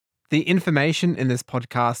The information in this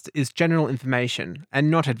podcast is general information and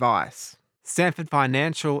not advice. Stanford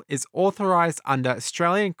Financial is authorised under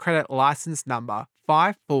Australian Credit Licence Number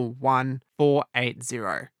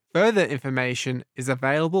 541480. Further information is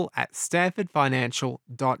available at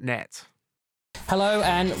stanfordfinancial.net. Hello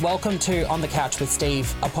and welcome to On the Couch with Steve,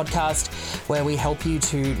 a podcast where we help you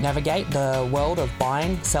to navigate the world of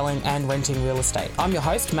buying, selling and renting real estate. I'm your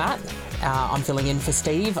host, Matt. I'm filling in for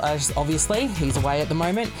Steve, obviously. He's away at the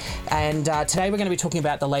moment. And today we're going to be talking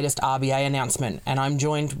about the latest RBA announcement. And I'm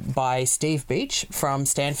joined by Steve Beach from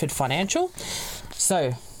Stanford Financial.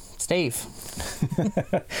 So, Steve.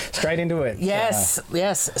 Straight into it. Yes.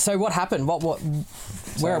 So what happened?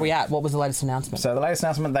 Where are we at? What was the latest announcement? So the latest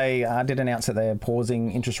announcement, they did announce that they're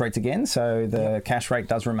pausing interest rates again. So the cash rate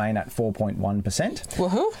does remain at 4.1%.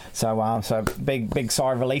 Woohoo! So big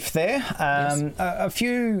sigh of relief there. Yes. A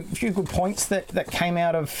few good points that came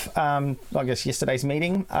out of I guess yesterday's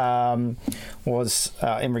meeting was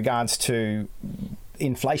in regards to.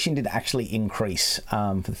 Inflation did actually increase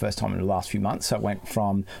for the first time in the last few months. So it went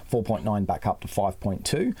from 4.9 back up to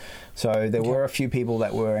 5.2. So there were a few people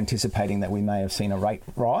that were anticipating that we may have seen a rate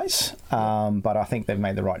rise. But I think they've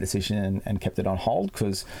made the right decision and kept it on hold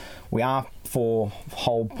because we are 4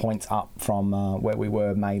 whole points up from where we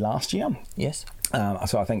were May last year. Yes.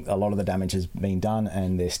 So I think a lot of the damage has been done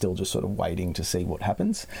and they're still just sort of waiting to see what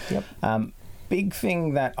happens. Yep. Big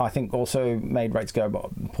thing that I think also made rates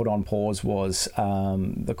put on pause was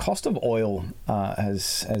the cost of oil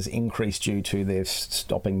has increased due to their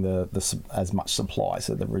stopping the as much supply,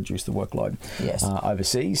 so they've reduced the workload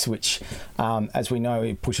overseas, which, as we know,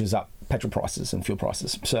 it pushes up petrol prices and fuel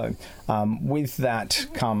prices. So with that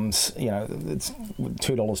comes, it's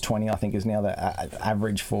 $2.20, I think, is now the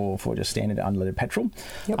average for just standard unleaded petrol.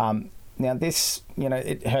 Yep. Now this,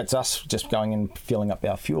 it hurts us just going and filling up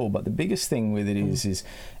our fuel, but the biggest thing with it is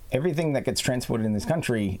everything that gets transported in this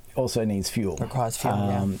country also needs fuel. Requires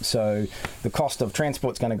fuel, So the cost of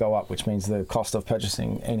transport is going to go up, which means the cost of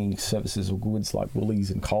purchasing any services or goods like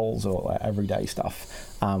Woolies and Coles or everyday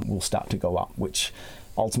stuff will start to go up, which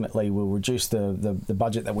ultimately will reduce the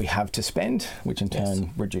budget that we have to spend, which in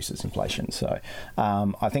turn reduces inflation. So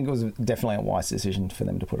I think it was definitely a wise decision for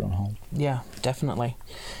them to put it on hold. Yeah, definitely.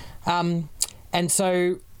 And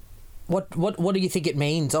so, what do you think it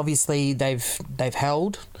means? Obviously, they've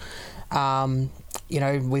held.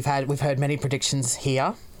 We've heard many predictions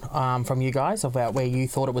here from you guys about where you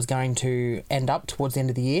thought it was going to end up towards the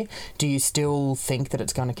end of the year. Do you still think that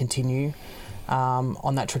it's going to continue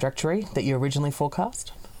on that trajectory that you originally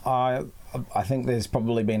forecast? I think there's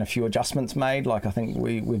probably been a few adjustments made. Like I think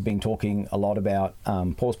we've been talking a lot about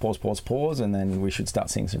pause, and then we should start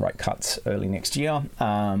seeing some rate cuts early next year.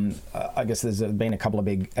 I guess there's been a couple of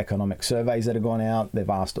big economic surveys that have gone out. They've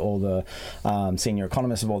asked all the senior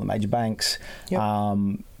economists of all the major banks. Yep.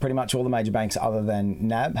 Pretty much all the major banks other than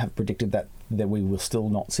NAB have predicted that we will still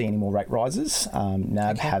not see any more rate rises.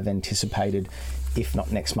 NAB have anticipated, if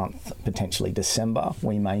not next month, potentially December,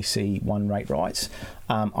 we may see one rate rise.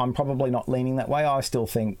 I'm probably not leaning that way. I still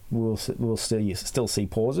think we'll still see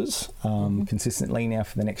pauses consistently now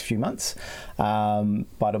for the next few months. But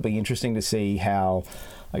it'll be interesting to see how,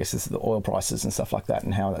 I guess, this is the oil prices and stuff like that,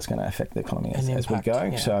 and how that's going to affect the economy as we go.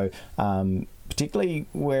 Yeah. So particularly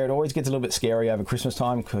where it always gets a little bit scary over Christmas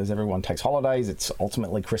time because everyone takes holidays. It's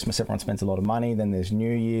ultimately Christmas. Everyone spends a lot of money. Then there's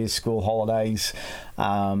New Year's, school holidays.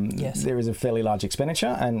 There is a fairly large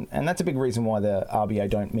expenditure, and that's a big reason why the RBA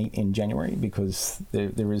don't meet in January, because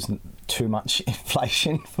there isn't too much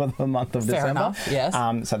inflation for the month of December. Enough, yes.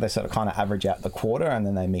 So they sort of kind of average out the quarter, and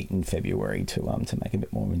then they meet in February to make a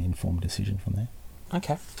bit more of an informed decision from there.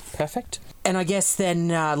 Okay, perfect. And I guess then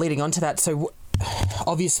leading on to that, so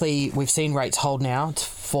obviously we've seen rates hold now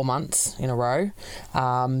 4 months in a row.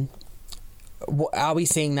 Are we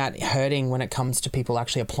seeing that hurting when it comes to people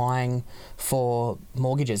actually applying for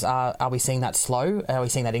mortgages? Are we seeing that slow? Are we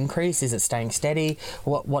seeing that increase? Is it staying steady?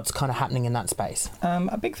 What's kind of happening in that space?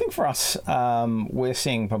 A big thing for us, we're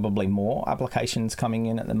seeing probably more applications coming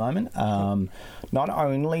in at the moment, not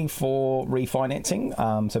only for refinancing,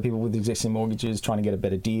 so people with existing mortgages trying to get a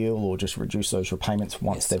better deal or just reduce those repayments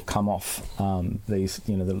once they've come off these,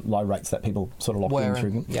 the low rates that people sort of locked in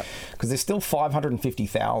through them. Because there's still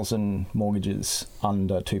 550,000 mortgages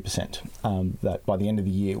under 2% that by the end of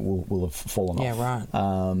the year will have fallen off. Yeah, right.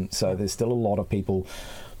 So there's still a lot of people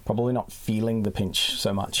probably not feeling the pinch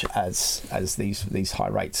so much as these high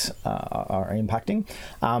rates are impacting.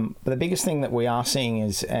 But the biggest thing that we are seeing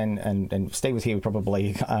is, and Steve was here, would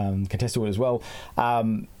probably contest to it as well,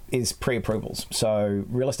 is pre-approvals. So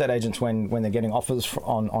real estate agents, when they're getting offers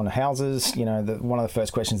on houses, one of the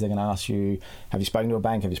first questions they're going to ask you, have you spoken to a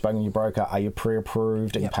bank? Have you spoken to your broker? Are you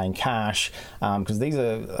pre-approved? Are you paying cash? Because these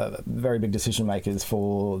are very big decision makers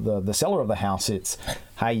for the seller of the house. It's,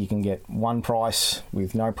 hey, you can get one price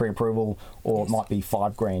with no pre-approval, or it might be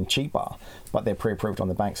 $5,000 cheaper, but they're pre-approved on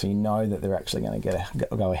the bank, so you know that they're actually going to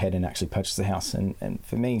go ahead and actually purchase the house. And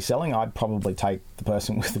for me, selling, I'd probably take the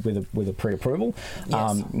person with a pre-approval,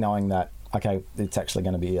 knowing that, okay, it's actually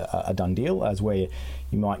going to be a done deal, as where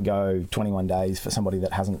you might go 21 days for somebody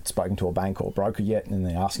that hasn't spoken to a bank or broker yet, and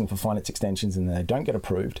they're asking for finance extensions and they don't get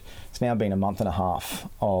approved. It's now been a month and a half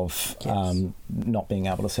of not being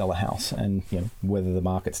able to sell a house, and whether the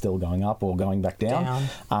market's still going up or going back down.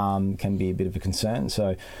 Can be a bit of a concern.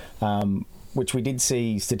 So which we did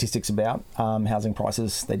see statistics about. Housing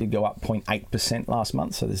prices, they did go up 0.8% last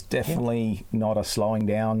month, so there's definitely not a slowing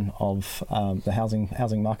down of the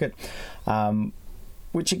housing market.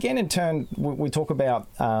 Which again, in turn, we talk about,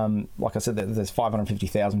 like I said, there's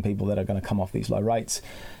 550,000 people that are going to come off these low rates.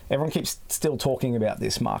 Everyone keeps still talking about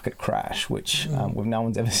this market crash, which no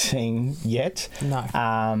one's ever seen yet. No.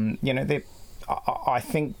 I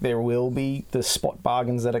think there will be the spot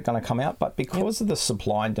bargains that are going to come out, but because of the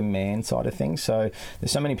supply and demand side of things, so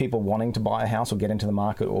there's so many people wanting to buy a house or get into the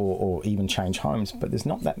market or even change homes, but there's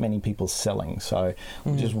not that many people selling, so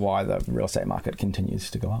which is why the real estate market continues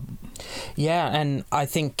to go up. Yeah, and I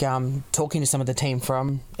think talking to some of the team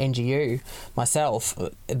from NGU, myself,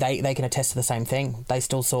 they can attest to the same thing. They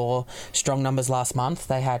still saw strong numbers last month.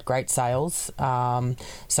 They had great sales.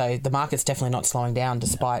 So the market's definitely not slowing down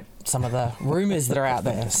despite some of the rumours that are out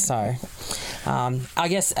there. So I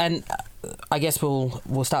guess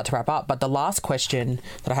we'll start to wrap up. But the last question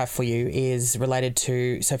that I have for you is related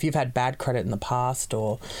to, so if you've had bad credit in the past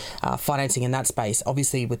or financing in that space,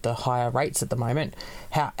 obviously with the higher rates at the moment,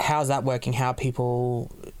 how's that working?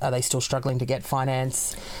 Are they still struggling to get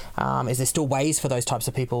finance? Is there still ways for those types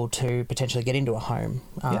of people to potentially get into a home,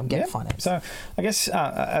 get finance? So I guess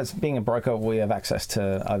as being a broker, we have access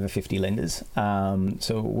to over 50 lenders.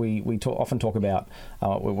 So we often talk about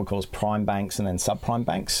what we call as prime banks and then subprime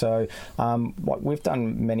banks. So we've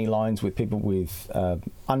done many loans with people with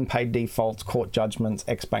unpaid defaults, court judgments,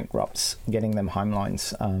 ex-bankrupts, getting them home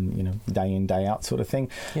loans, day in, day out sort of thing.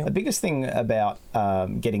 Yep. The biggest thing about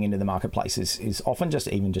getting into the marketplace is often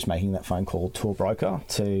just making that phone call to a broker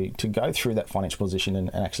to go through that financial position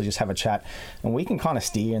and actually just have a chat. And we can kind of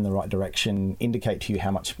steer in the right direction, indicate to you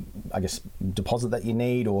how much, I guess, deposit that you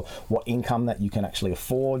need or what income that you can actually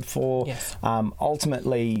afford for. Yes.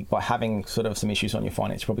 Ultimately, by having sort of some issues on your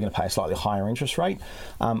finance, you're probably going to pay a slightly higher interest rate.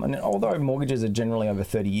 And although mortgages are generally over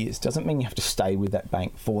 30 years, doesn't mean you have to stay with that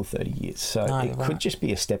bank for 30 years. So it could just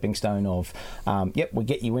be a stepping stone of, we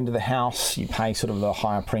get you into the house, you pay sort of a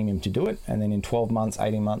higher premium to do it, and then in 12 months,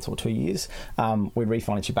 18 months or 2 years, we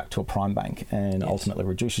refinance you back to a prime bank, and ultimately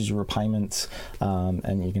reduces your repayments,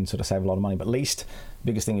 and you can sort of save a lot of money. But at least,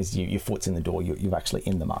 biggest thing is your foot's in the door, you're actually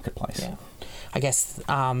in the marketplace. Yeah. I guess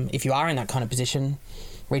if you are in that kind of position,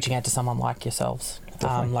 reaching out to someone like yourselves,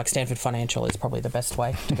 like Stanford Financial, is probably the best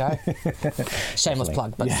way to go. Shameless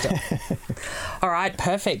plug, but still. All right,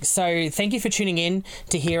 perfect. So thank you for tuning in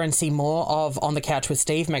to hear and see more of On the Couch with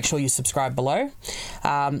Steve. Make sure you subscribe below.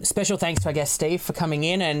 Special thanks to our guest Steve for coming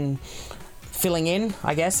in and filling in,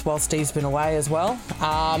 I guess, while Steve's been away as well.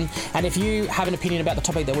 And if you have an opinion about the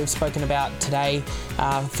topic that we've spoken about today,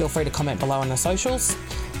 feel free to comment below on the socials,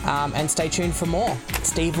 and stay tuned for more.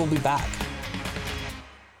 Steve will be back.